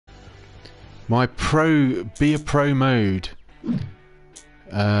My be a pro mode.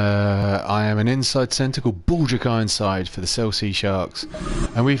 I am an inside centre called Baldrick Ironside for the Chelsea Sharks,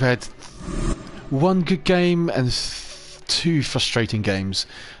 and we've had one good game and two frustrating games.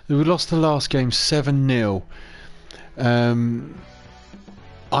 We lost the last game 7-0.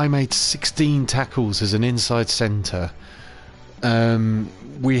 I made 16 tackles as an inside centre.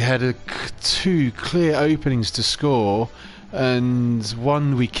 We had two clear openings to score, and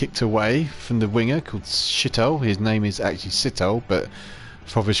one we kicked away from the winger called Shithole. His name is actually Sithole, but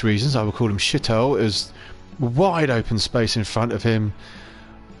for obvious reasons I will call him Shithole. It was wide open space in front of him,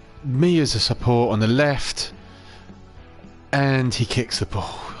 me as a support on the left, and he kicks the ball.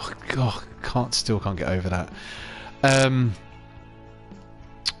 Oh, God, still can't get over that.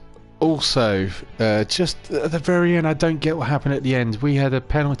 Also, just at the very end, I don't get what happened at the end. We had a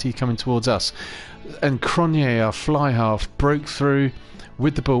penalty coming towards us, and Cronier, our fly half, broke through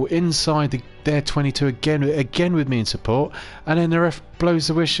with the ball inside their 22 again with me in support, and then the ref blows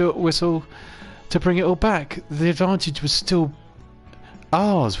the whistle to bring it all back. The advantage was still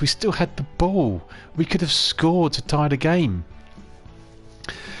ours. We still had the ball. We could have scored to tie the game.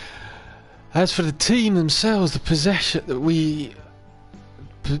 As for the team themselves, the possession that we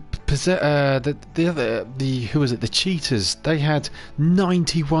who was it? The Cheetahs. They had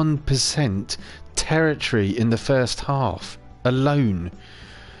 91% territory in the first half alone,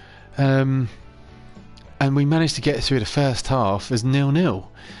 and we managed to get through the first half as 0-0.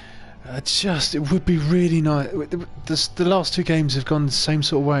 It would be really nice. The last two games have gone the same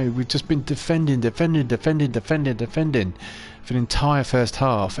sort of way. We've just been defending for the entire first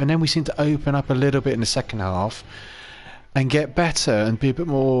half, and then we seem to open up a little bit in the second half and get better and be a bit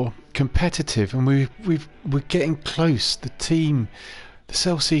more competitive, and we're getting close. The team, the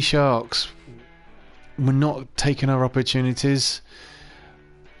Chelsea Sharks, we're not taking our opportunities.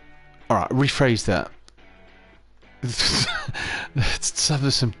 Alright, rephrase that.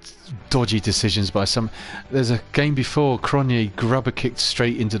 Some dodgy decisions by some. There's a game before, Cronier grubber kicked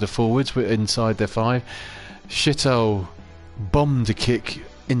straight into the forwards. We're inside their 5. Shithole bombed a kick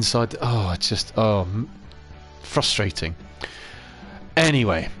inside. Frustrating.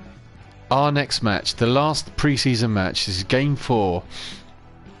 Anyway, our next match, the last pre-season match, is game 4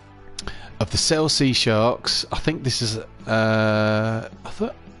 of the Chelsea Sharks. I think this is I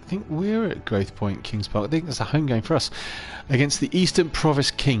think we're at Growth Point Kings Park. I think that's a home game for us against the Eastern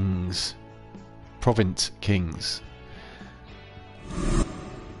Province Kings.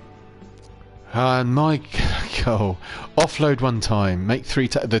 And my goal, offload one time, make 3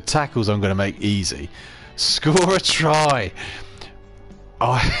 the tackles I'm going to make easy. Score a try.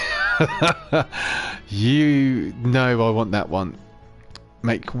 You know I want that one.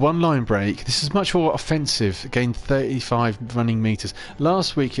 Make 1 line break. This is much more offensive. Gain 35 running meters.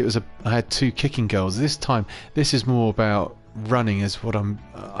 Last week I had 2 kicking goals. This time this is more about running, is what I'm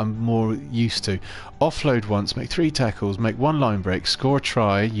more used to. Offload once, make 3 tackles, make 1 line break, score a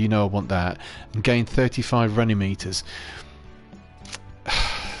try. You know I want that, and gain 35 running meters.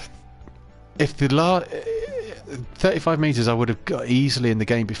 If the 35 metres I would have got easily in the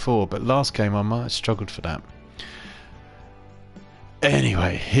game before, but last game I might have struggled for that.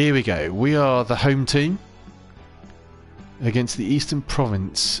 Anyway, here we go. We are the home team against the Eastern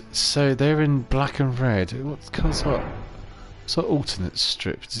Province. So they're in black and red. What colour's what? What's our alternate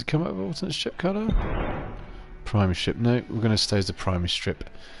strip? Does it come up with alternate strip colour? Primary strip. No, we're going to stay as the primary strip.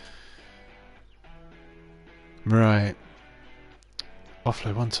 Right.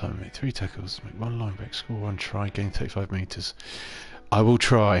 Offload one time, make 3 tackles, make 1 line break, score 1 try, gain 35 metres. I will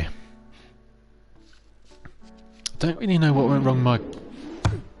try. I don't really know what went wrong with my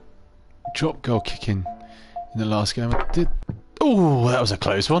drop goal kicking in the last game. I did. Oh, that was a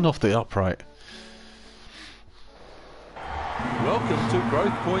close one off the upright. Welcome to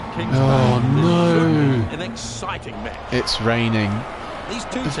Growth Point Kings. Oh no! An exciting match. It's raining. These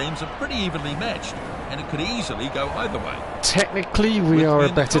two teams are pretty evenly matched, and it could easily go either way. Technically, we are a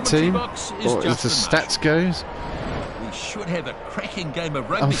better team, or as the stats goes. We should have a cracking game of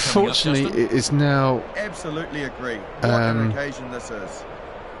rugby. Unfortunately, it is now. Absolutely agree. What an occasion this is.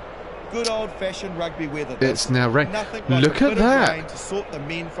 Good old-fashioned rugby weather. It's now rain. Look at that!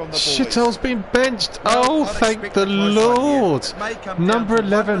 Shithole's been benched. Oh, thank the Lord! Number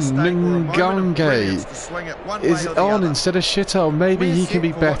 11, Ngange, is on instead of Shithole. Maybe he can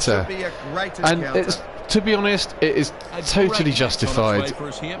be better. And it's, to be honest, it is totally justified.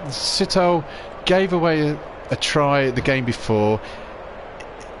 Shithole gave away a try the game before.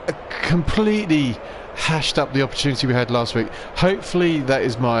 Completely hashed up the opportunity we had last week. Hopefully that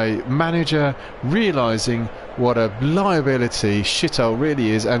is my manager realising what a liability Shithole really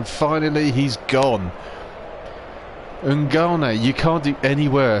is, and finally he's gone. Ungana, you can't do any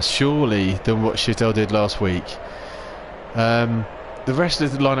worse, surely, than what Shithole did last week. The rest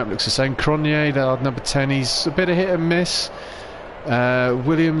of the lineup looks the same. Cronje, our number 10, he's a bit of hit and miss.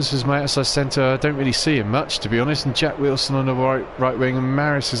 Williams is my outside centre. I don't really see him much, to be honest. And Jack Wilson on the right wing, and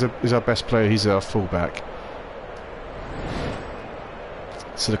Maris is our best player. He's our fullback.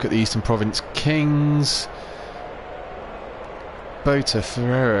 So look at the Eastern Province Kings. Bota,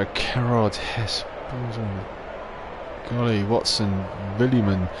 Ferreira, Carrod, Hess, Golly, Watson,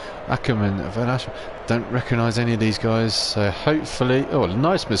 Williman, Ackerman, Van Ashman. Don't recognise any of these guys. So hopefully, oh, a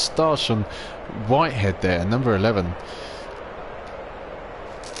nice moustache on Whitehead there, number 11.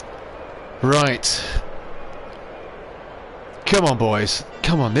 Right. Come on, boys.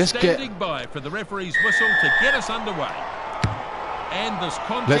 Come on, let's get... Standing by for the referee's whistle to get us underway. And this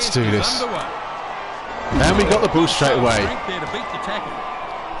contest let's do is this. underway. And we got the ball straight away. There to beat the tackle.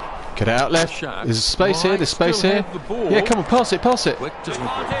 Get it out left. There's space here, there's space here. Yeah, come on, pass it, pass it. Quick delivery.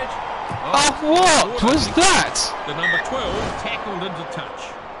 Oh, what was that? The number 12 tackled into touch.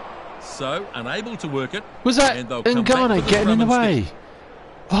 So, unable to work it. Was that and they'll come back for Ngane the getting in the scrum way? instead.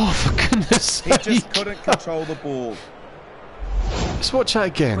 Oh, for goodness He sake. just couldn't control the ball. Let's watch that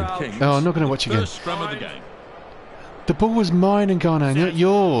again. Kings, Oh, I'm not going to watch again. First scrum of the game. The ball was mine, Ngane, not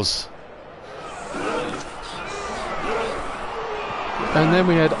yours. And then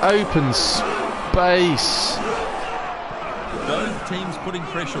we had open space. Both teams putting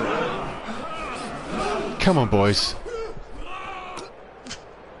pressure on. Come on, boys.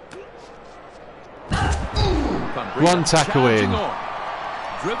 One tackle in. On.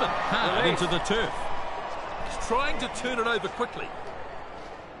 Driven hard into the turf. He's trying to turn it over quickly.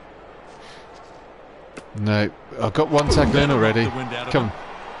 No, I've got one tackle in already. Come on.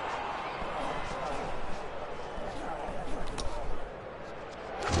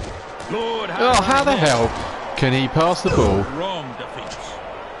 Oh, how the hell can he pass the ball? Wrong defence.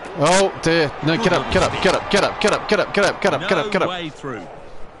 Oh dear. No, get up, get up, get up, get up, get up, get up, get up, get up, get up, get No up. way through.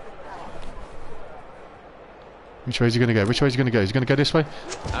 Which way is he going to go? Which way is he going to go? Is he going to go this way?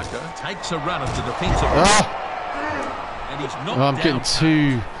 Aka takes a run into defensive. Ah! And he's knocked Oh, I'm down. getting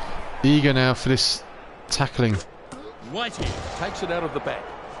too eager now for this tackling. Whitehead takes it out of the back.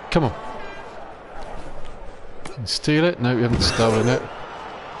 Come on. Steal it? No, we haven't stolen it.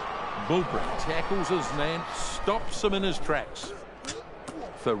 Bulbrook tackles his man, stops him in his tracks.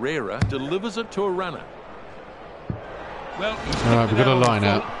 Ferreira delivers it to a runner. Well, he's All right, picked we've it got a out on line the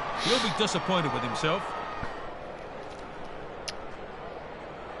out. full. He'll be disappointed with himself.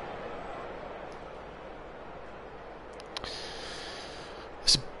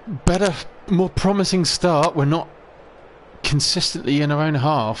 It's a better, more promising start. We're not consistently in our own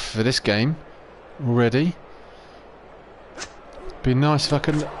half for this game already. Be nice if I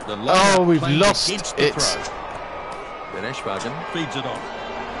can... Oh, we've lost it. Then Ashwagen feeds it on.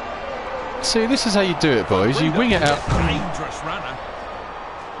 See, this is how you do it, boys. You wing it out. Dangerous runner.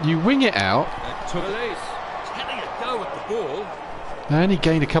 You wing it out. It took it. He's having a go at the ball. They only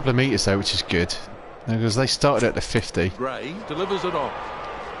gained a couple of metres though, which is good. Because they started at the 50. Gray delivers it on.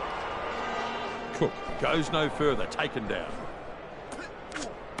 Cook goes no further, taken down.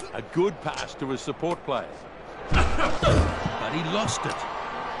 A good pass to his support player. But he lost it.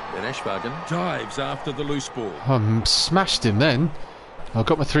 Then Ashwagen dives after the loose ball. I smashed him then. I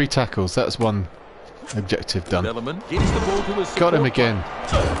got my 3 tackles. That's one objective done. Bellerman gets the ball to his support Got him again.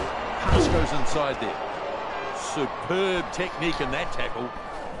 player. Pass goes inside there. Superb technique in that tackle.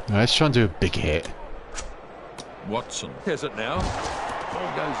 Now, let's try and do a big hit. Watson has it now.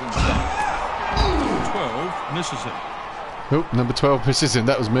 Ball goes inside. Number 12 misses him. Oh, number 12 misses him.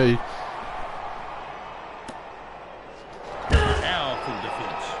 That was me. Powerful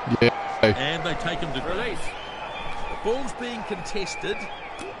defence. Yeah. And they take him to release. The ball's being contested.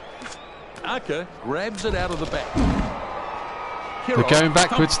 Aka grabs it out of the back. They're going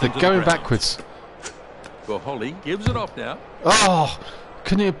backwards. They're going backwards. Well, Holly gives it off now. Oh,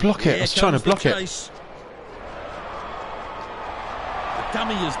 couldn't you block it? I was trying to block it. The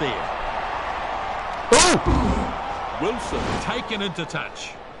dummy is there. Oh! Wilson taken into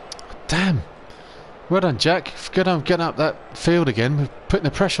touch. Damn. Well done, Jack. Good on getting up that field again. We're putting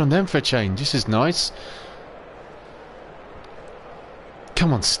the pressure on them for a change. This is nice.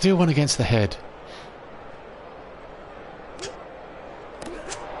 Come on, steal one against the head.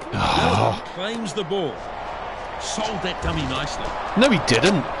 Oh. Claims the ball. Sold that dummy nicely. No, he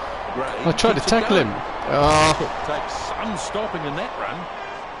didn't. Gray I tried to keeps it tackle going. him. Oh. Takes some stopping in that run.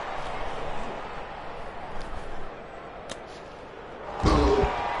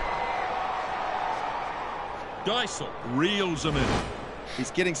 Geisel reels him in.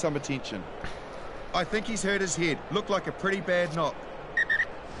 He's getting some attention. I think he's hurt his head. Looked like a pretty bad knock.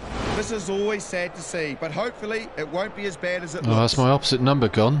 This is always sad to see, but hopefully it won't be as bad as it looks. That's my opposite number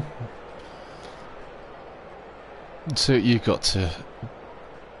gone. Let's see what you got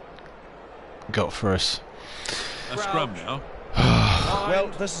for us. A scrum now. Well,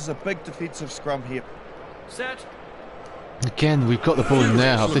 this is a big defensive scrum here. Set. Again, we've got the ball in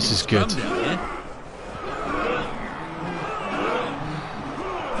their half. This is good.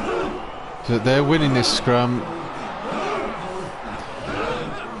 So they're winning this scrum.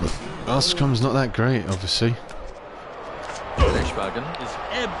 Our scrum's not that great, obviously. Ashwagen is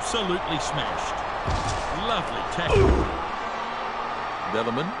absolutely smashed. Lovely tackle.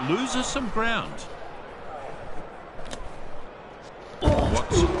 Velleman loses some ground.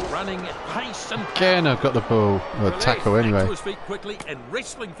 Watson running at pace and Again, I've got the ball. Well, tackle anyway. to his feet quickly and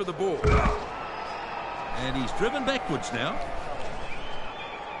wrestling for the ball. And he's driven backwards now.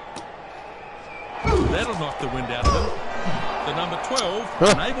 That'll knock the wind out of him. The number 12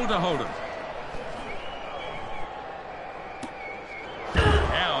 unable to hold him.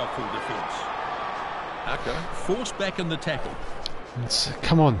 Powerful defence. Okay. Forced back in the tackle.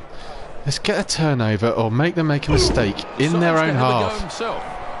 Come on. Let's get a turnover or make them make a mistake in their own half. Himself.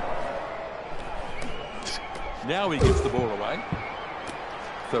 Now he gives the ball away.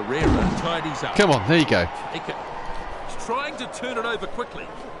 Ferreira tidies up. Come on, there you go. He's trying to turn it over quickly.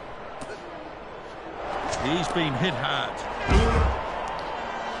 He's been hit hard.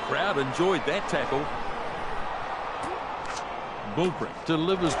 Crowd enjoyed that tackle. Bulbrick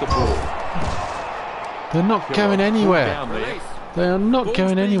delivers the ball. They're not going anywhere. They are not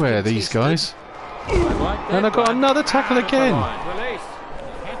going anywhere, these guys. And I've got another tackle again. Release.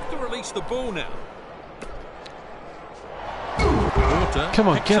 Have to release the ball now. Come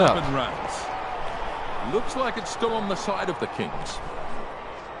on, get up. And runs. Looks like it's still on the side of the Kings.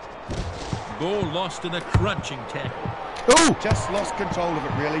 Ball lost in a crunching tackle. Oh! Just lost control of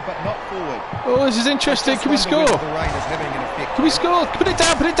it really, but not forward. Oh, this is interesting. Can we score? Can we score? Put it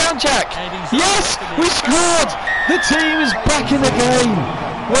down, Jack. Yes, we scored. The team is back in the game.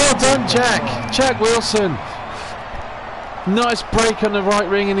 Well done, Jack. Jack Wilson. Nice break on the right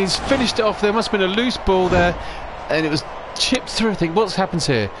ring, and he's finished it off. There must have been a loose ball there, and it was chipped through. I think what's happened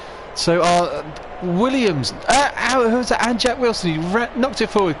here. So Williams, who was that? And Jack Wilson. He knocked it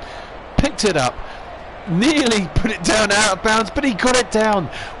forward, picked it up. Nearly put it down out of bounds, but he got it down.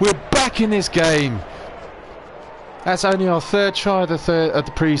 We're back in this game. That's only our third try of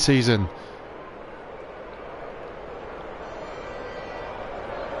the pre-season.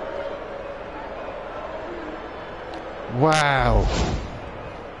 Wow.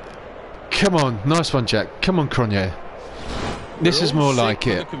 Come on, nice one, Jack. Come on, Cronje. This is more like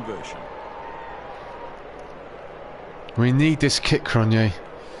it. We need this kick, Cronje.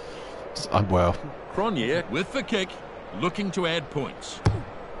 Well. Cronje with the kick, looking to add points.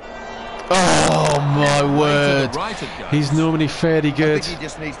 Oh my word! He's normally fairly good. I think he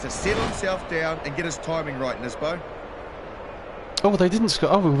just needs to settle himself down and get his timing right, Nisbo. Oh, they didn't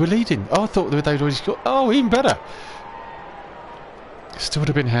score. Oh, we were leading. Oh, I thought they'd already scored. Oh, even better. Still would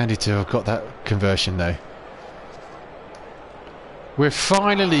have been handy to have got that conversion though. We're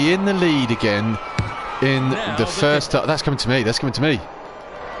finally in the lead again in the first. That's coming to me. That's coming to me.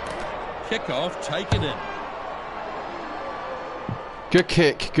 Kick-off, take it in. Good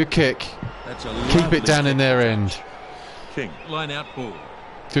kick, good kick. That's a Keep it down in their end. King, line out ball.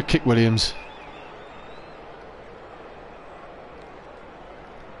 Good kick, Williams.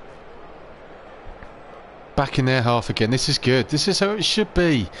 Back in their half again. This is good. This is how it should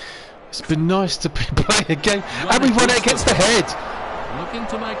be. It's been nice to play a game. And we won it against the head. Looking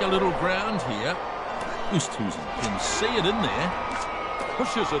to make a little ground here. Oosthuizen can see it in there.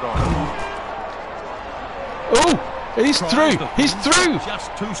 Pushes it on. Oh, he's through. He's through.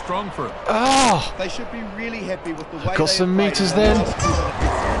 Just too strong for him. Oh. They should be really happy with the way got some meters then.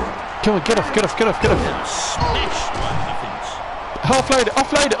 Come on, get off. Smashed by the defence. Offload it.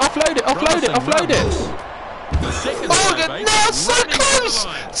 Oh, no, so close.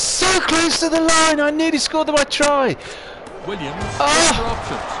 So close to the line. I nearly scored my try. Williams,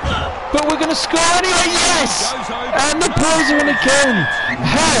 but we're going to score anyway, yes! And the boys are in again.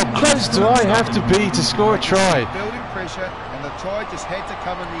 How close do I have to be to score a try? Building pressure, and the try just had to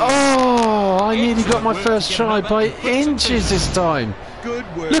come in the end. Oh, I nearly got my first try by inches this time. Good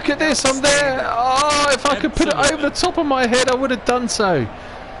work. Look at this, I'm there. Oh, if I could put it over the top of my head, I would have done so.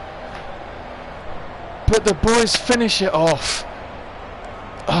 But the boys finish it off.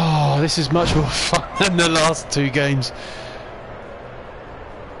 Oh, this is much more fun than the last two games.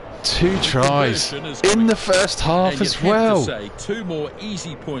 2 tries in the first half and as well. Have to say, 2 more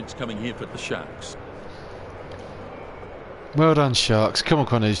easy points coming here for the Sharks. Well done, Sharks. Come on,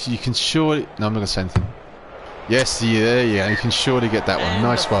 Connors. You can surely... No, I'm not going to say anything. Yes, yeah, there you go. You can surely get that one.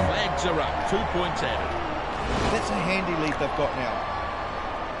 Nice one. Flags are up. 2 points added. That's a handy lead they've got now.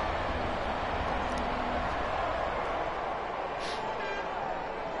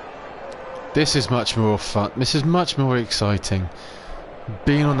 This is much more fun. This is much more exciting.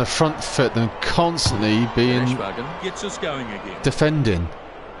 Being on the front foot than constantly being gets us going again. Defending.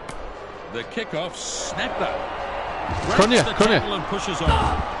 The kickoff snapped up. Konya. And pushes on.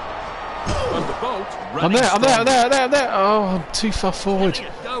 But the Bolt I'm there. Oh, I'm too far forward.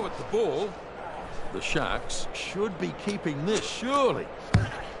 Go at the ball. The Sharks should be keeping this, surely.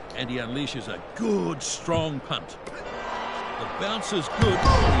 And he unleashes a good, strong punt. The bounce is good,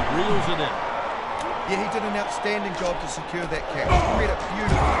 and he reels it in. Yeah, he did an outstanding job to secure that catch. Read it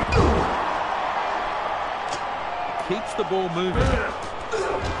beautifully. Keeps the ball moving.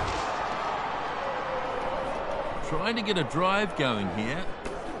 Trying to get a drive going here.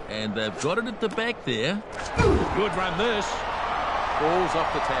 And they've got it at the back there. Good run this. Falls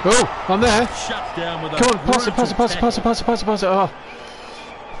off the tackle. Oh, I'm there. Shut down with a Come on, pass it. Oh.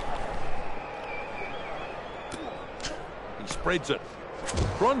 He spreads it.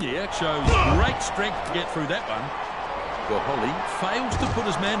 Cronje shows great strength to get through that one. Well, Holly fails to put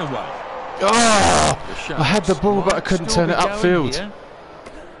his man away. Oh, I had the ball, but I couldn't turn it upfield.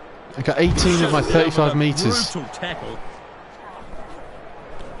 I got 18 of my 35 metres. Brutal tackle.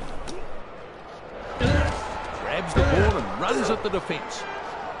 Grabs the ball and runs at the defence.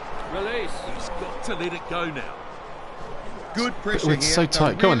 Release. He's got to let it go now. Good pressure It's here. so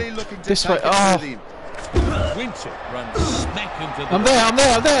tight. Go Really on. This way. Oh. Winter runs smack into the... I'm there.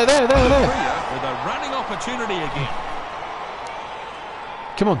 With a running opportunity again.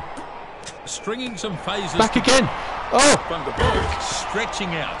 Come on. Stringing some phases. Back again. Oh. From the ball,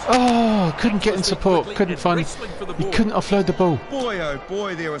 stretching out. Oh, couldn't get in support. Couldn't find... He couldn't offload the ball. Boy, oh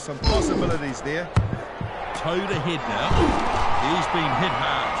boy, there were some possibilities there. Towed ahead now. He's been hit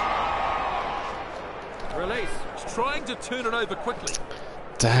hard. Release. He's trying to turn it over quickly.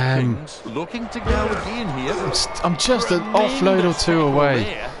 Damn. Kings looking to go again here. I'm just an offload or 2 away.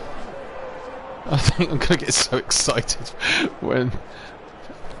 There. I think I'm going to get so excited when...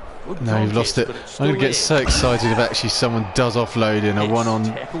 No, you've lost it. I'm going to get so excited if actually someone does offload in a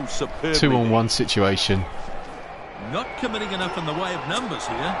 2-on-1 situation. Not committing enough in the way of numbers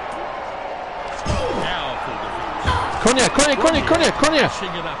here. Konya.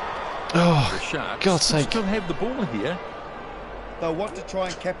 Oh, God's sake. Still have the ball here. They'll want to try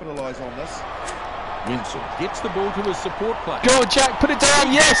and capitalise on this. Winston gets the ball to his support player. Go on, Jack, put it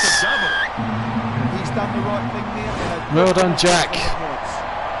down, yes! He's done the right thing there. Well done, Jack.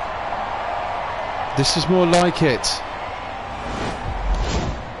 This is more like it.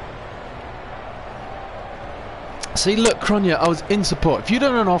 See, look, Kronya, I was in support. If you'd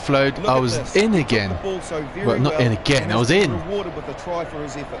done an offload, I was in again. Well, not in again, I was in. Rewarded with a try for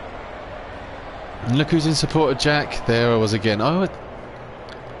his effort. And look who's in support of Jack. There I was again. Oh,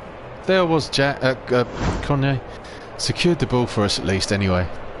 there was Jack. Kronya secured the ball for us at least. Anyway,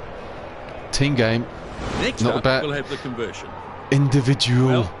 team game. Next not up, about we'll have the conversion.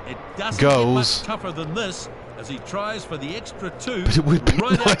 Individual it doesn't goals. Get much tougher than this as he tries for the extra 2. But it would be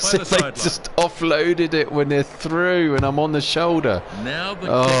right nice if they just offloaded it when they're through and I'm on the shoulder. Now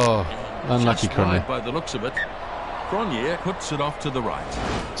the unlucky Kronya. By the looks of it, Kronya puts it off to the right.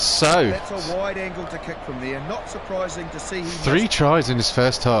 So that's a wide angle to kick from there. Not surprising to see 3 tries in his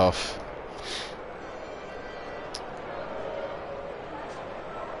first half.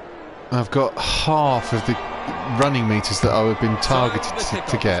 I've got half of the running meters that I would have been targeted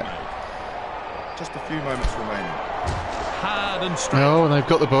to get. Just a few moments remaining. Hard and straight. No, they've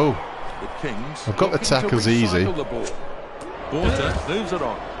got the ball. The Kings. I've got the tackles easy. Porter moves it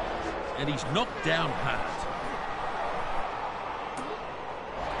on, and he's knocked down hard.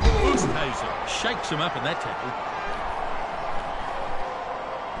 Hazen shakes him up in that tackle.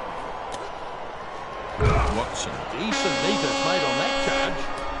 Watson, decent meters made on that charge.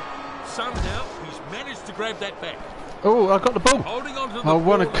 Somehow he's managed to grab that back. Oh, I got the ball. Holding on to the I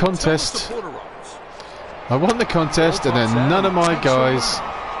won a contest. I won the contest, and then none of my guys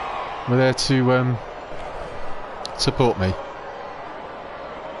were there to support me.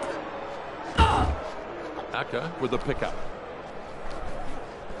 Aka with a pickup.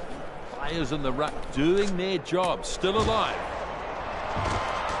 Players in the ruck doing their job, still alive.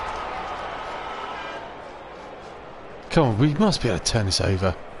 Come on, we must be able to turn this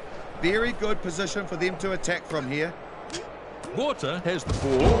over. Very good position for them to attack from here. Water has the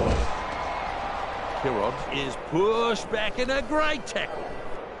ball. Herod is pushed back in a great tackle.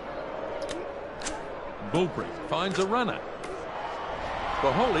 Bulbury finds a runner.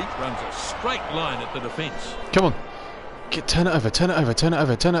 Baholi runs a straight line at the defence. Come on. Turn it over, turn it over, turn it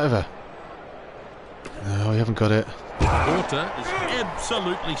over, turn it over. No, we haven't got it. Water is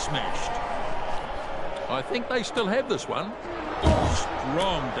absolutely smashed. I think they still have this one.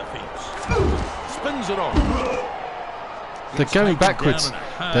 Strong defence. Spins it off. They're going backwards.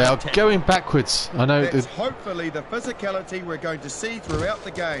 They are going backwards. I know. That's hopefully the physicality we're going to see throughout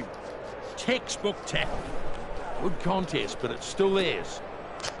the game. Textbook tackle. Good contest, but it's still theirs.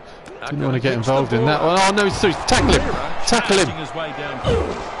 Didn't want to get involved in that one. Oh no, so tackle him! Tackle him! His way down.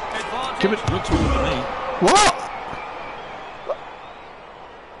 Give it. Looks good to me. What?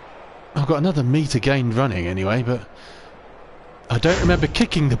 I've got another metre gained running anyway, but I don't remember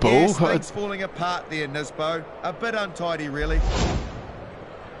kicking the ball. Yes, things falling apart there, Nisbo. A bit untidy, really.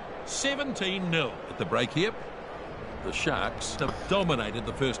 17-0 at the break here. The Sharks have dominated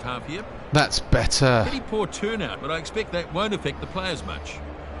the first half here. That's better. Pretty poor turnout, but I expect that won't affect the players much.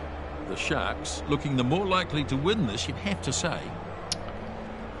 The Sharks looking the more likely to win this, you'd have to say.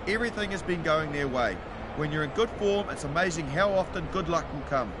 Everything has been going their way. When you're in good form, it's amazing how often good luck will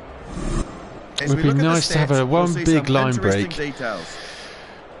come. It would be nice to have a one big line break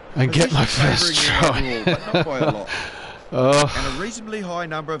and get my first try. But not by a lot. And a reasonably high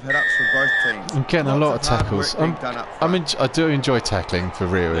number of hit-ups for both teams. I'm getting a lot of tackles. I do enjoy tackling for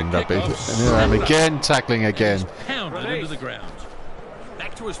real in rugby. And again, tackling again. Pounded into the ground.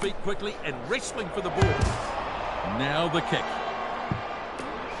 Back to his feet quickly and wrestling for the ball. Now the kick.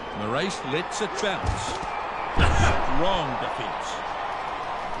 Moraes lets it bounce. Strong defence.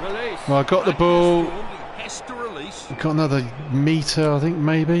 Release. Well, I got the ball. He has to release. Got another metre, I think,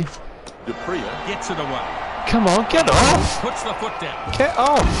 maybe. Dupria gets it away. Come on, get off! Puts the foot down. Get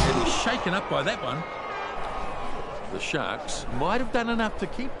off! And he's shaken up by that one. The Sharks might have done enough to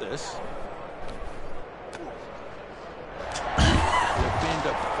keep this.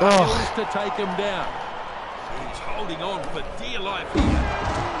 Defender fails to take him down. He's holding on for dear life here.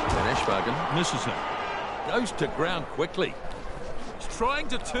 And Ashbargen misses him. Goes to ground quickly. He's trying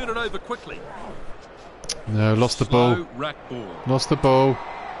to turn it over quickly. No, lost the ball. Slow ruck ball. Lost the ball.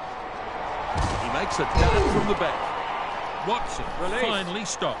 He makes a dart from the back. Watson finally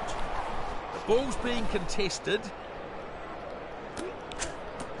stopped. The ball's being contested.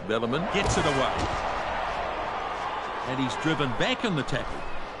 Bellarmine gets it away. And he's driven back in the tackle.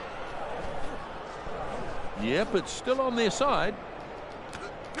 Yep, it's still on their side.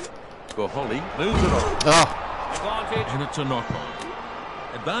 Baholi moves it on. Advantage. And it's a knock-on.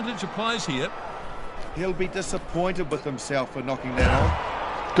 Advantage applies here. He'll be disappointed with himself for knocking that on.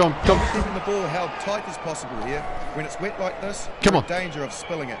 Go on, go on. Keeping the ball held tight as possible here. When it's wet like this, Come you're on. in danger of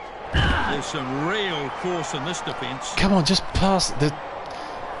spilling it. There's some real force in this defence. Come on, just pass the...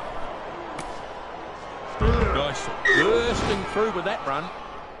 Dyson bursting through with that run.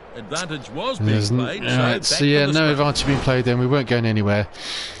 Advantage was being played. So yeah, no advantage being played then. We weren't going anywhere.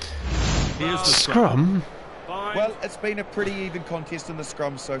 Here's the Scrum? Well, it's been a pretty even contest in the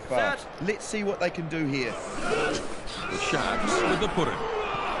scrum so far. Let's see what they can do here. The Sharks with the pudding.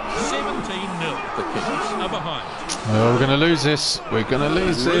 17-0. The Kings are behind. Oh, we're going to lose this. We're going to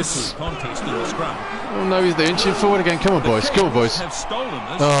lose this. Contest in the scrum. Oh no, they're inching forward again. Come on, boys. Come on, boys. Have stolen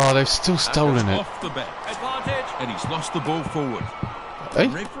this. Oh, they've still stolen it. Off the back. Advantage. And he's lost the ball forward. Hey?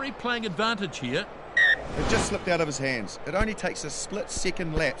 Referee playing advantage here. It just slipped out of his hands. It only takes a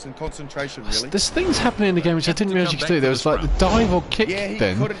split-second lapse in concentration, really. There's things happening in the game which I didn't realise you could do. There was like the dive or kick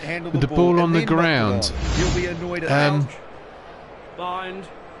then with the ball on the ground. You'll be annoyed at Bind.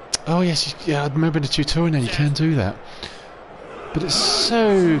 Oh yes, yeah, I remember in the tutorial now you can do that. But it's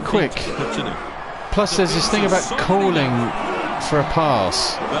so quick. Plus there's this thing about calling for a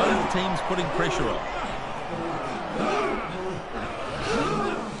pass. Both teams putting pressure on.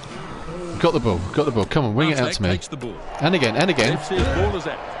 Got the ball, got the ball. Come on, wing it out to me. Takes the ball. And again, and again. Left his ball is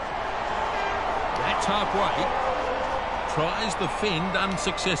out. That's halfway. Tries the fend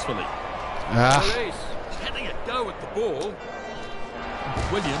unsuccessfully. Ah. He's having a go at the ball.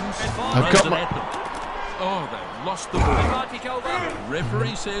 Williams I've runs got it my... at them. Oh, they've lost the ball.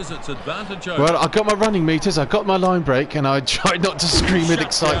 Referee says it's advantage over. Well, I got my running meters, I got my line break, and I tried not to scream with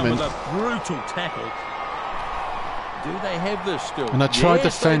excitement. With a brutal tackle. Do they have this still? And I tried to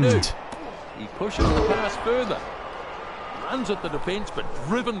Yes, they do. fend. He pushes the pass further. Runs at the defence, but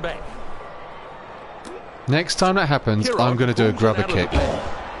driven back. Next time that happens, Hero I'm going to do a pulls it grubber out of the kick. ball.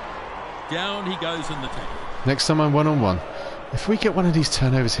 Down he goes in the tackle. Next time I'm one-on-one. If we get one of these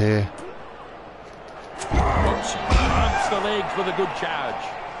turnovers here... Watson bumps the legs with a good charge.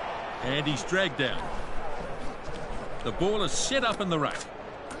 And he's dragged down. The ball is set up in the ruck.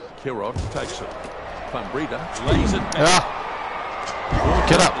 Kirov takes it. Pumbrita lays it back.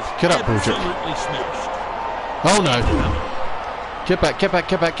 Get up, Baldrick. Absolutely smashed. Oh no. Get back.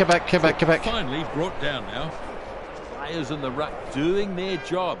 Finally brought down now. Players in the ruck doing their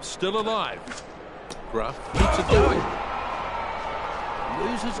job, still alive. Gruff keeps it going.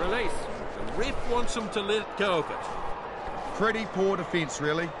 Loses release. The ref wants him to let go of it. Pretty poor defence,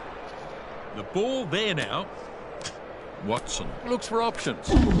 really. The ball there now. Watson looks for options.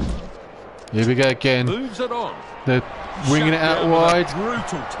 Here we go again. Moves it on. They're winging it out wide.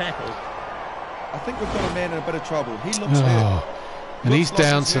 Brutal tackle. I think we've got a man in a bit of trouble. He looks hurt. And he's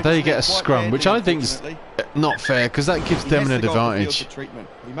down, so they get a scrum, which I think is not fair, because that gives them an advantage.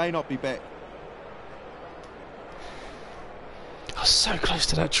 He may not be back. I was so close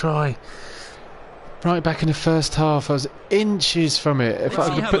to that try. Right back in the first half, I was inches from it. If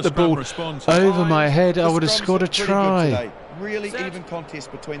I could put the ball over my head, I would have scored a try. Really even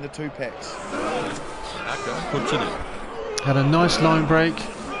contest between the two packs. Puts it in. Had a nice line break.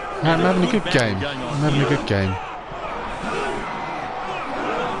 I'm having a good game.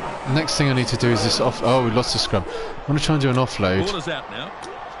 Next thing I need to do is this off. Oh, we lost the scrum. I want to try and do an offload. Ball is out now.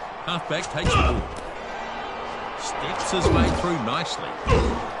 Halfback takes the ball. Steps his way through nicely.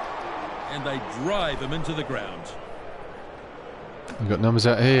 And they drive him into the ground. We've got numbers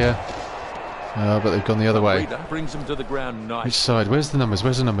out here. But they've gone the other way. Brings him to the ground nicely. Which side? Where's the numbers?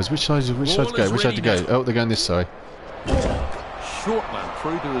 Which side to go? Which side to go? Oh, they're going this side. Short one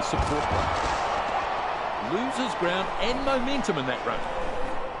through to his support line. Loses ground and momentum in that run.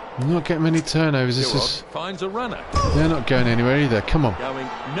 Not getting many turnovers. This is finds a runner. They're not going anywhere either. Come on.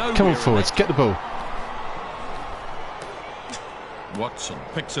 Come on forwards. Get the ball. Watson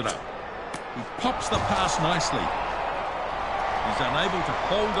picks it up. He pops the pass nicely. He's unable to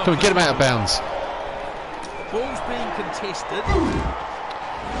hold on. Come on, get him out of bounds. The ball's being contested.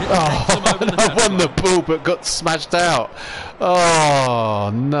 Oh, I won the ball but got smashed out. Oh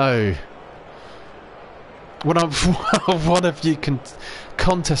no. When I'm one of you can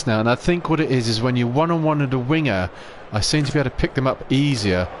contest now, and I think what it is when you're one-on-one with a winger, I seem to be able to pick them up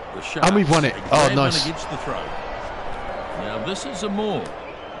easier. And we've won it. Oh, nice. Against the throw. Now this is a maul.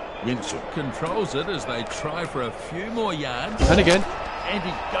 Winston controls it as they try for a few more yards. And again. And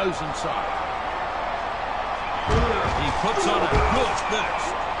he goes inside. He puts on a good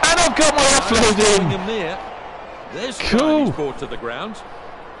burst. And I've got my offload in. Him there. There's cool. He's brought to the ground.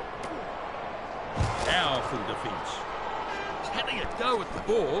 Powerful defence. Having a go at the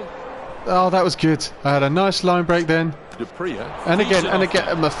ball. Oh, that was good. I had a nice line break then. Dupria. And again.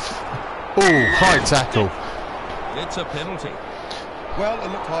 Oh, high tackle. It's a penalty. Well, it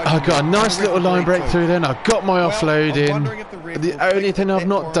looked high. I got a nice little line break through then. I got my offload in. The only thing I've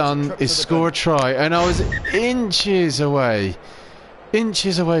not done is score a try, and I was inches away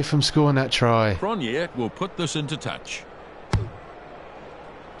from scoring that try. Cronje will put this into touch.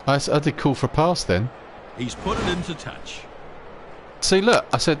 I did call for a pass then. He's put it into touch. See, look,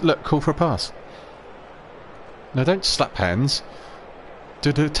 I said, look, call for a pass. No, don't slap hands.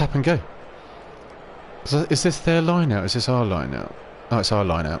 Do tap and go. Is this their line out? Is this our line out? Oh, it's our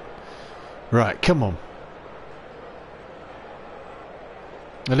line out. Right, come on.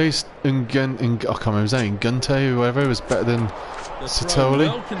 At least I can't remember his name, Gunte or whatever, was better than Satoli.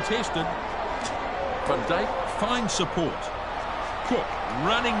 Well contested. Van Dijk finds support. Cook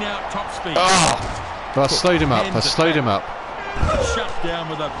running now at top speed. Oh! Well, I slowed him up. Shut down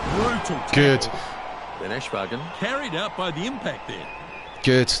with a brutal tackle. Good. Then Ashwagen carried out by the impact there.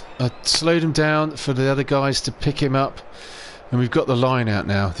 Good. I slowed him down for the other guys to pick him up. And we've got the line out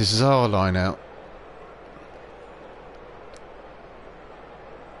now. This is our line out.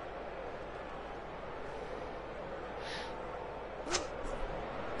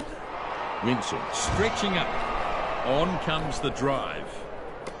 Winston stretching up. On comes the drive.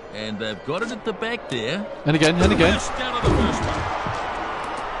 And they've got it at the back there. And again. Just down to the first one.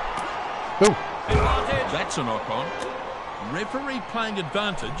 Oh. That's a knock on. Referee playing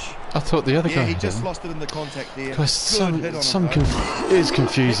advantage. I thought the other guy. Yeah, he just lost it in the contact there. Is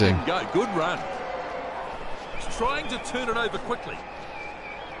confusing. Go. Good run. He's trying to turn it over quickly.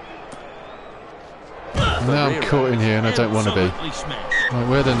 Now I'm caught in here and I don't want to be. Right,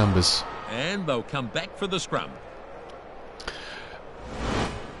 where are the numbers? And they'll come back for the scrum.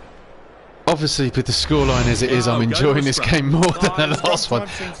 Obviously, with the scoreline as it is, I'm enjoying this game more than the last one.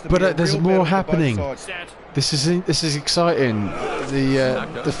 But there's more happening. This is exciting.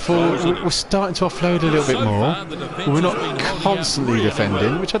 We're starting to offload a little bit more. We're not constantly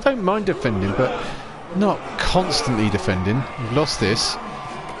defending, which I don't mind defending, but not constantly defending. We've lost this.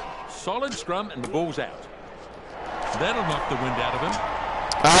 Solid scrum and the ball's out. That'll knock the wind out of him.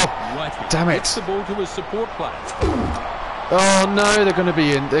 Oh, Right, damn it. gets the ball to his support player. Oh no, they're going to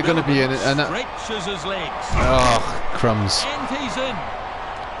be in. They're going to be in. And stretches his legs. oh, crumbs. And he's in.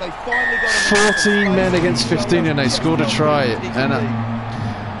 They finally got 14 men against 15 and they scored a try. And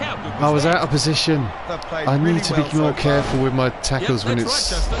I was out of position. I need to be more careful with my tackles when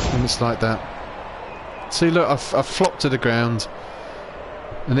it's like that. See, look, I've flopped to the ground.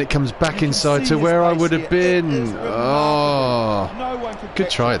 And it comes back inside to where I would have been. Oh, good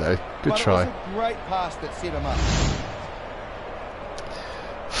try though. Good try. Great pass that set him up.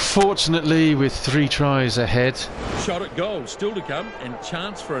 Fortunately, with 3 tries ahead. Shot at goal still to come, and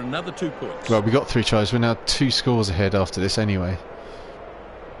chance for another 2 points. Well, we got 3 tries. We're now 2 scores ahead after this anyway.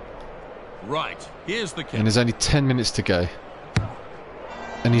 Right, here's the kick. And there's only 10 minutes to go.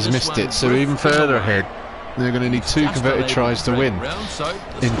 And he's missed it, so even further ahead. They're going to need 2 converted tries to win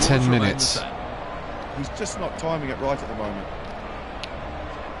in 10 minutes. He's just not timing it right at the moment.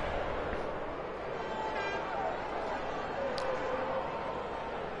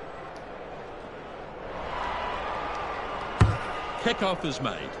 Kick-off is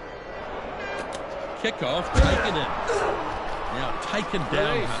made. Kick-off taken in. Now taken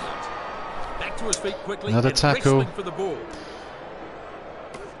down hard. Back to his feet quickly. Another tackle. Wrestling for the ball.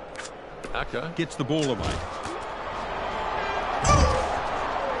 Aka gets the ball away.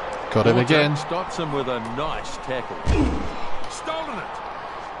 Got him again. Stops him with a nice tackle. Stolen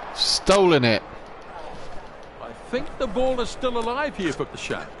it. Stolen it. I think the ball is still alive here for the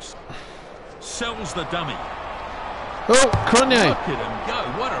Sharks. Sells the dummy. Oh, Cronje. Look at him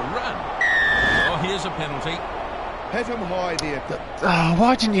go. What a run. Oh, here's a penalty. Hit him high there. Oh,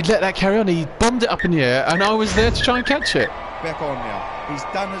 why didn't you let that carry on? He bombed it up in the air and I was there to try and catch it. Back on now. He's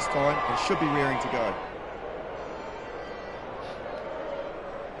done his time and should be raring to go.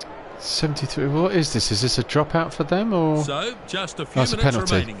 73. What is this? Is this a dropout for them or? So, just a few That's minutes a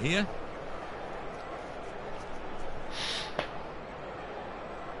penalty. remaining here.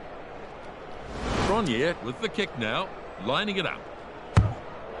 Cronje with the kick now, lining it up.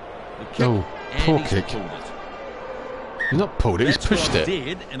 The kick, Oh, poor kick. pulled it. He's not pulled it, he's pushed it.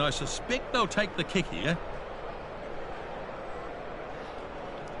 Dead, and I suspect they'll take the kick here.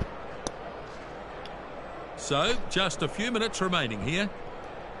 So, just a few minutes remaining here.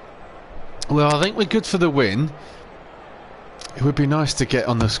 Well, I think we're good for the win. It would be nice to get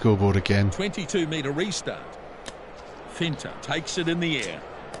on the scoreboard again. 22-metre restart. Finter takes it in the air.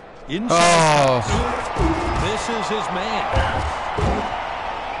 Inside. Oh, This is his man.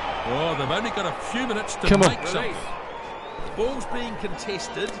 Oh, they've only got a few minutes to Come on. make something. Ball's being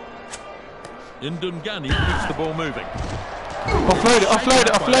contested. Indungani keeps the ball moving. offload it, offload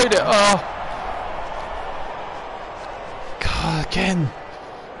it, offload it. Oh. God, again.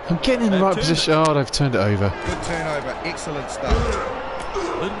 I'm getting in the right position. Oh, they've turned it over. Good turnover. Excellent start.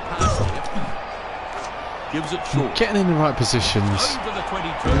 Little pass there. Gives it short. Getting in the right positions. Over the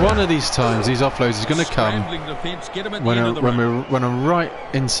 22. One of these times, these offloads is going to come Scrambling defence, get him at the end of the when I'm right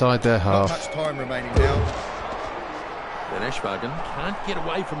inside their Not half. much time remaining now. Van Ashwagen can't get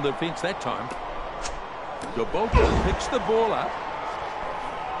away from the defence that time. Gabolka picks the ball up.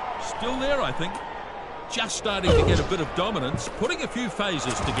 Still there, I think. Just starting to get a bit of dominance, putting a few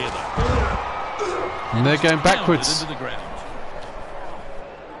phases together. And they're going backwards. Into the ground.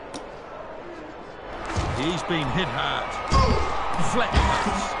 He's been hit hard. Flat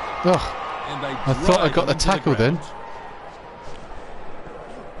pass. Oh, And they I thought I drive got the him into tackle then. ground.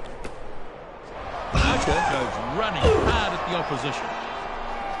 Parker goes running hard at the opposition.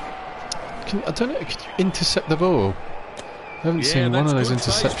 I don't know, can you intercept the ball? I haven't seen one of those that's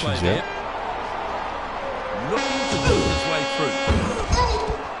good phase interceptions play yet. there. Looking to do his way through.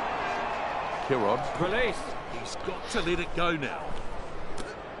 Kirod. Release. He's got to let it go now.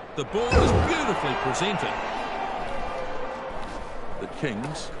 The ball is beautifully presented. The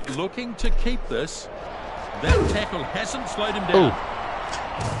Kings looking to keep this. That tackle hasn't slowed him down.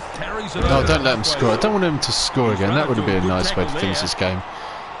 Carries it No, over. don't let them score. I don't want them to score again. That would have been a nice way to finish this game.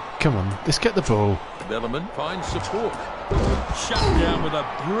 Come on, let's get the ball. Bellerman finds support. Shut down with a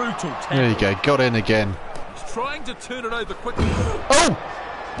brutal tackle. There you go, got in again. He's trying to turn it over quickly. Oh!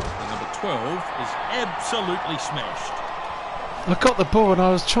 The number 12 is absolutely smashed. I got the ball and I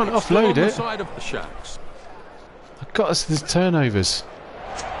was trying to Still on offload the it. side of the Sharks. I got us the turnovers.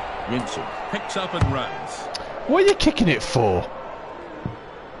 Jensen picks up and runs. What are you kicking it for?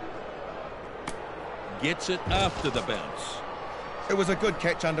 Gets it after the bounce. It was a good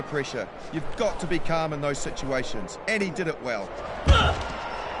catch under pressure. You've got to be calm in those situations, and he did it well.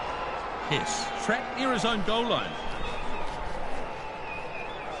 Hess, trapped near his own goal line.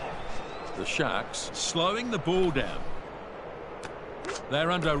 The Sharks slowing the ball down. They're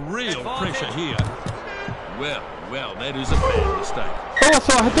under real pressure here. Well, that is a bad mistake. Oh, I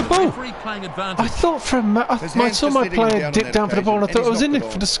thought I had the ball. Referee playing advantage. I thought I saw my player dip down for the ball and I thought I was in it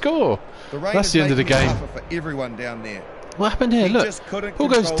for the score. That's the end of the game. For everyone down there. What happened here? Look, ball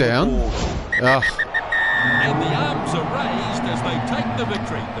goes down. Oh. And the arms are raised as they take the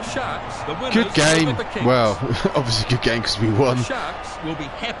victory. The Sharks, the winners, Good game. over the Kings. Well, obviously good game because we won. The Sharks will be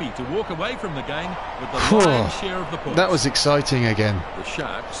happy to walk away from the game with the lion's share of the points. That was exciting again. The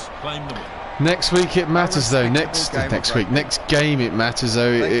Sharks claim the win. Next week it matters though. Next game it matters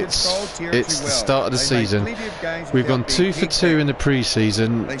though. It's the start of the season. We've gone 2 for 2 in the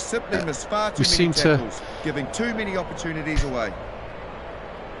pre-season. They simply miss far too We many seem to tackles, giving too many opportunities away.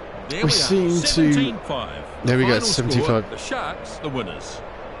 There we are, seem to. 17-5. There we go. Final 75. score, the Sharks, the winners.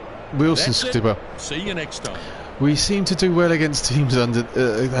 Wilson's That's did well. See you next time. We seem to do well against teams under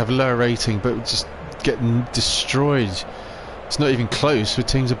have a lower rating, but just getting destroyed. It's not even close with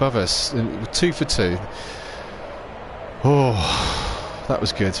teams above us. 2 for 2. Oh, that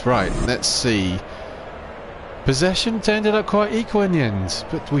was good. Right, let's see. Possession ended up quite equal in the end,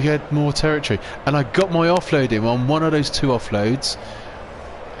 but we had more territory. And I got my offload in on one of those 2 offloads.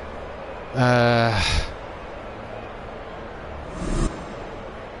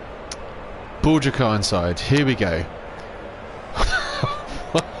 Borja inside. Here we go.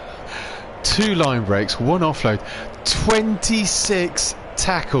 2 line breaks, 1 offload, 26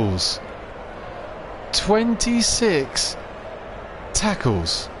 tackles. 26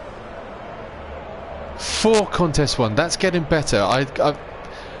 tackles. 4 contests won. That's getting better.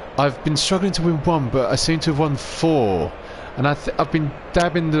 I've been struggling to win 1, but I seem to have won 4. And I've been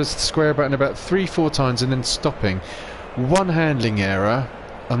dabbing the square button about 3-4 times and then stopping. 1 handling error.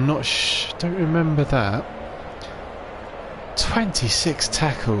 I'm not don't remember that. 26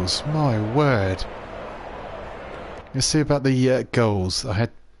 tackles, my word. Let's see about the goals. I had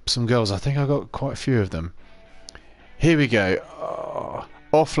some goals. I think I got quite a few of them. Here we go. Oh,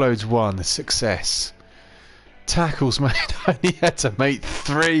 offloads 1, success. Tackles made, I only had to make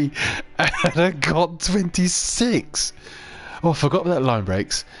 3 and I got 26. Oh, I forgot about line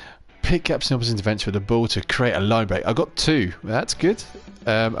breaks. Pick up some opposite intervention with the ball to create a line break. I got 2. That's good.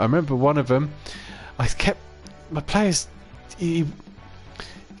 I remember one of them. I kept my players. He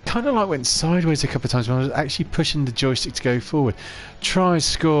kind of like went sideways a couple of times when I was actually pushing the joystick to go forward. Try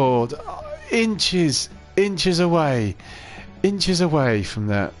scored. Inches away from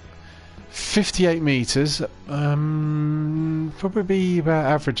that. 58 metres. Probably about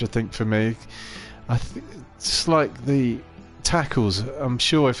average, I think, for me. It's like the tackles. I'm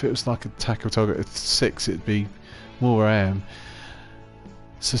sure if it was like a tackle target of 6, it'd be more where I am.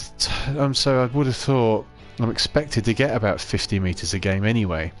 So I would have thought I'm expected to get about 50 metres a game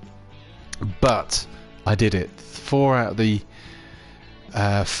anyway. But I did it. 4 out of the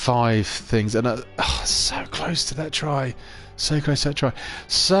 5 things, and so close to that try. So close to that try.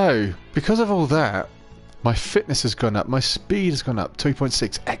 So because of all that, my fitness has gone up. My speed has gone up.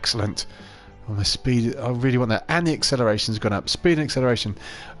 2.6. Excellent. My speed, I really want that, and the acceleration's gone up. Speed and acceleration,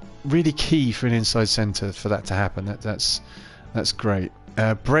 really key for an inside centre for that to happen. That's great.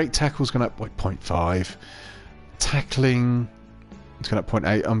 Break tackle's gone up by 0.5. Tackling, it's gone up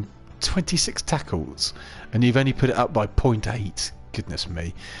 0.8. 26 tackles, and you've only put it up by 0.8. Goodness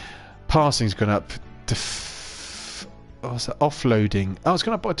me. Passing's gone up. What's that? Offloading. Oh, it's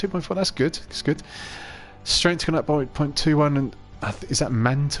gone up by 2.4. That's good. It's good. Strength's gone up by 0.21, and is that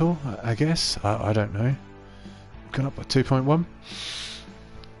mantle? I guess. I don't know. Gone up by 2.1.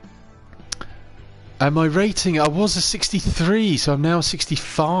 And my rating, I was a 63, so I'm now a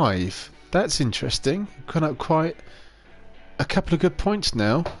 65. That's interesting. Gone up quite a couple of good points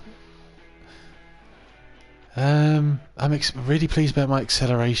now. I'm really pleased about my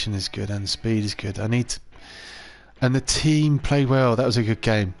acceleration is good and speed is good. And the team played well. That was a good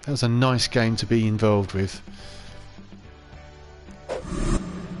game. That was a nice game to be involved with.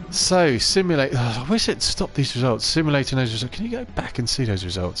 So, simulate. I wish it stopped these results. Simulating those results. Can you go back and see those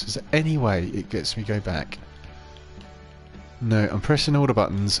results? Is there any way it gets me go back? No, I'm pressing all the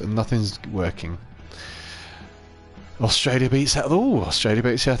buttons and nothing's working. Australia beats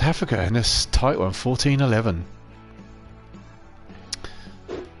South Africa in this tight one, 14-11.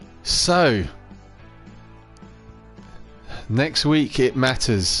 So, next week it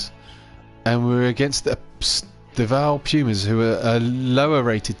matters, and we're against the Val Pumas, who are a lower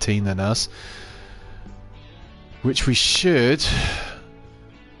rated team than us, which we should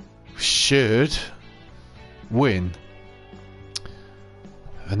win.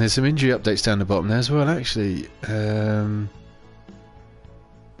 And there's some injury updates down the bottom there as well, actually.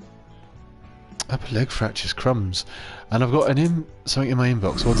 Upper leg fractures, crumbs. And I've got something in my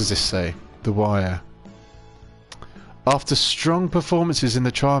inbox. What does this say? The Wire. After strong performances in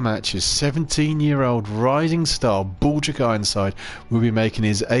the trial matches, 17-year-old rising star Baldrick Ironside will be making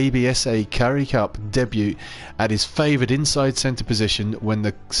his ABSA Currie Cup debut at his favoured inside centre position when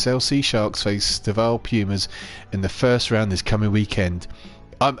the South Sea Sharks face Staval Pumas in the first round this coming weekend.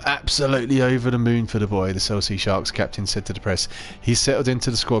 I'm absolutely over the moon for the boy, the South Sea Sharks captain said to the press. He's settled into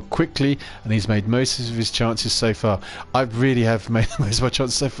the squad quickly and he's made most of his chances so far. I really have made most of my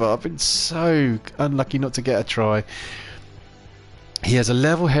chances so far. I've been so unlucky not to get a try. He has a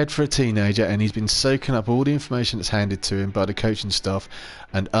level head for a teenager and he's been soaking up all the information that's handed to him by the coaching staff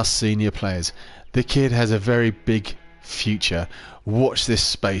and us senior players. The kid has a very big future. Watch this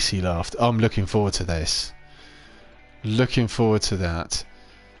space, he laughed. I'm looking forward to this. Looking forward to that.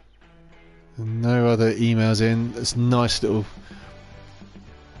 No other emails in. There's a nice little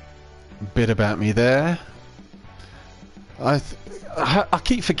bit about me there. I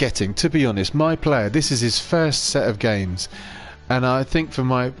keep forgetting, to be honest, my player, this is his first set of games. And I think for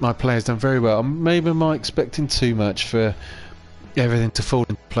my player's done very well. Maybe am I expecting too much for everything to fall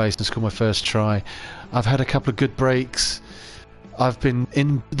into place and score my first try. I've had a couple of good breaks. I've been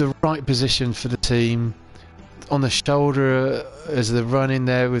in the right position for the team. On the shoulder as the run in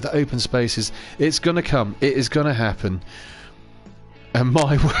there with open spaces. It's going to come. It is going to happen. And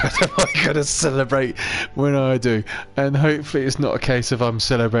my word, am I going to celebrate when I do. And hopefully it's not a case of I'm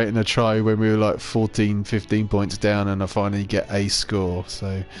celebrating a try when we were like 14, 15 points down and I finally get a score.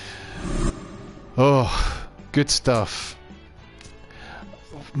 So, oh, good stuff.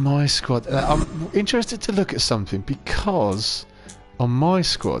 My squad. I'm interested to look at something because on my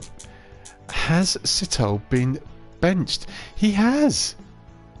squad, has Sito been benched? He has.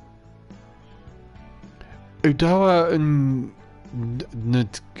 Udawa and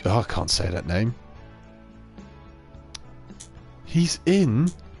I can't say that name. He's in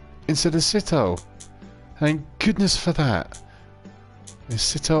instead of Sito. Thank goodness for that. Is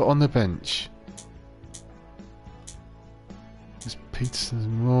Sito on the bench? There's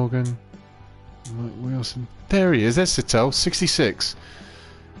Peterson, Morgan, Mike Wilson. There he is. There's Sito, 66.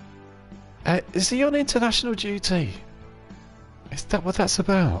 Is he on international duty? Is that what that's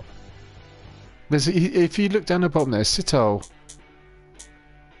about? If you look down the bottom there, Sito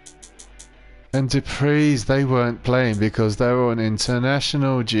and Dupree's, they weren't playing because they were on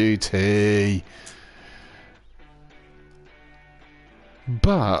international duty.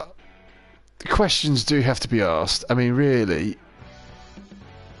 But questions do have to be asked. I mean, really,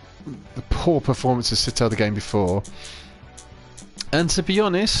 the poor performance of Sito the game before. And to be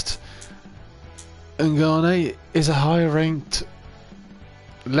honest, Ngane is a higher ranked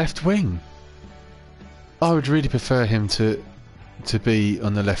left wing. I would really prefer him to be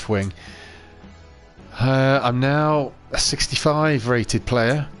on the left wing. I'm now a 65 rated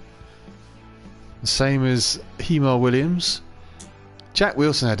player, the same as Hemar Williams. Jack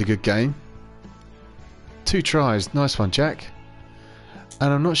Wilson had a good game, 2 tries, nice one Jack.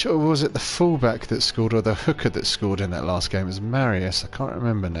 And I'm not sure, was it the fullback that scored or the hooker that scored in that last game? It was Marius, I can't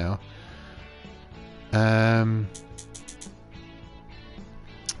remember now.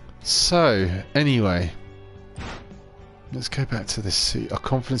 So anyway, let's go back to this. Our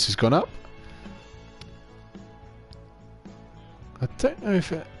confidence has gone up. I don't know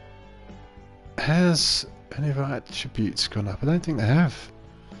if it has any of our attributes gone up. I don't think they have.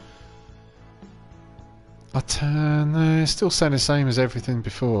 No, it's still saying the same as everything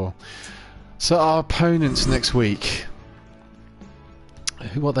before. So our opponents next week,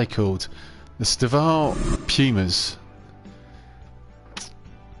 what are they called? The Staval Pumas.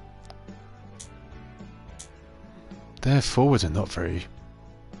 Their forwards are not very...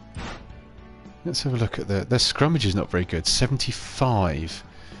 Let's have a look at their scrummage is not very good. 75.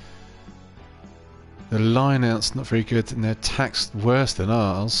 The line out's not very good, and their attack's worse than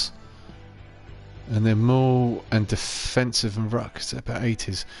ours. And they're more and defensive and ruck. It's about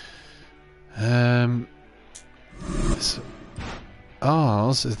 80s. So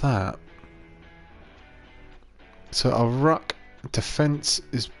ours is that. So our ruck defense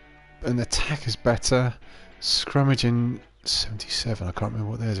is and attack is better. Scrummaging 77. I can't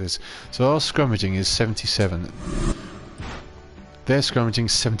remember what theirs is. So our scrummaging is 77. Their scrummaging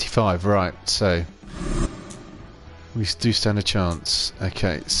is 75. Right. So we do stand a chance.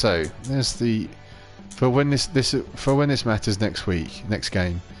 Okay. So there's the for when this matters next week, next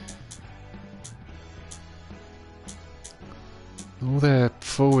game. All their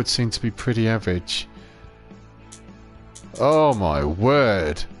forwards seem to be pretty average. Oh my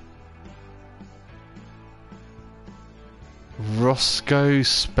word. Roscoe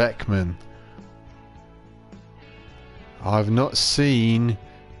Speckman. I've not seen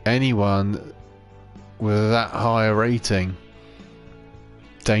anyone with that high a rating.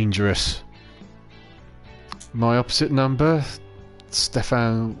 Dangerous. My opposite number,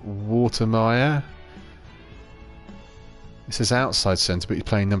 Stefan Watermeyer. It says outside centre, but he's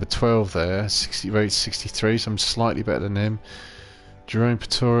playing number 12 there. 60 rate 63, so I'm slightly better than him. Jerome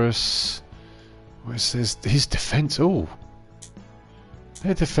Patoris. Where's his defence? Oh,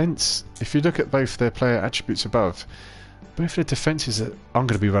 their defence. If you look at both their player attributes above, both their defences, I'm going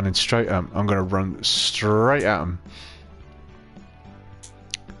to be running straight at them. I'm going to run straight at them.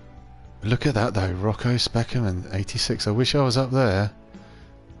 Look at that though, Rocco Speckham and 86. I wish I was up there.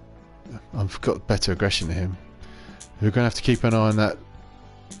 I've got better aggression than him. We're going to have to keep an eye on that.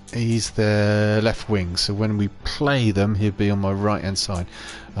 He's the left wing, so when we play them, he'll be on my right hand side.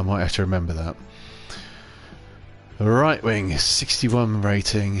 I might have to remember that. The right wing, 61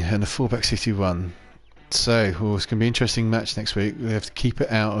 rating, and the fullback 61. So, it's going to be an interesting match next week. We have to keep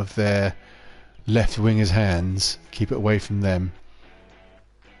it out of their left winger's hands, keep it away from them,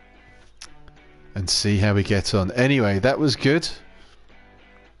 and see how we get on. Anyway, that was good.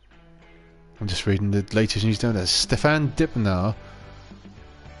 I'm just reading the latest news down there. Stefan Dipnar,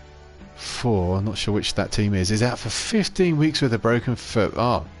 I'm not sure which that team is out for 15 weeks with a broken foot.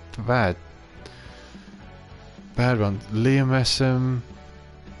 Oh, bad. Bad one. Liam Essam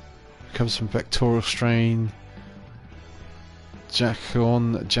comes from pectoral strain.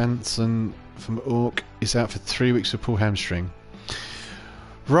 Jackon Jansen from Ork is out for 3 weeks with pull hamstring.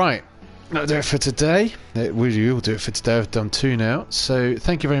 Right, that'll do it for today. We'll do it for today. I've done 2 now. So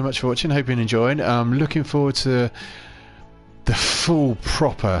thank you very much for watching. Hope you're enjoying. I'm looking forward to the full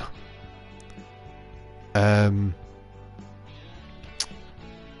proper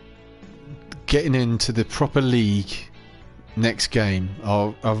getting into the proper league next game.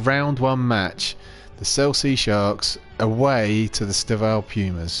 Our round 1 match, the Chelsea Sharks away to the Staval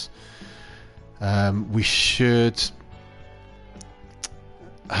Pumas. We should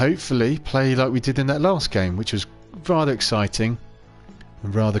hopefully play like we did in that last game, which was rather exciting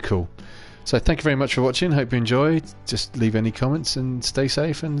and rather cool. So thank you very much for watching. Hope you enjoyed. Just leave any comments and stay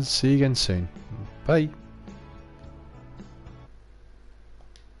safe, and see you again soon. Bye.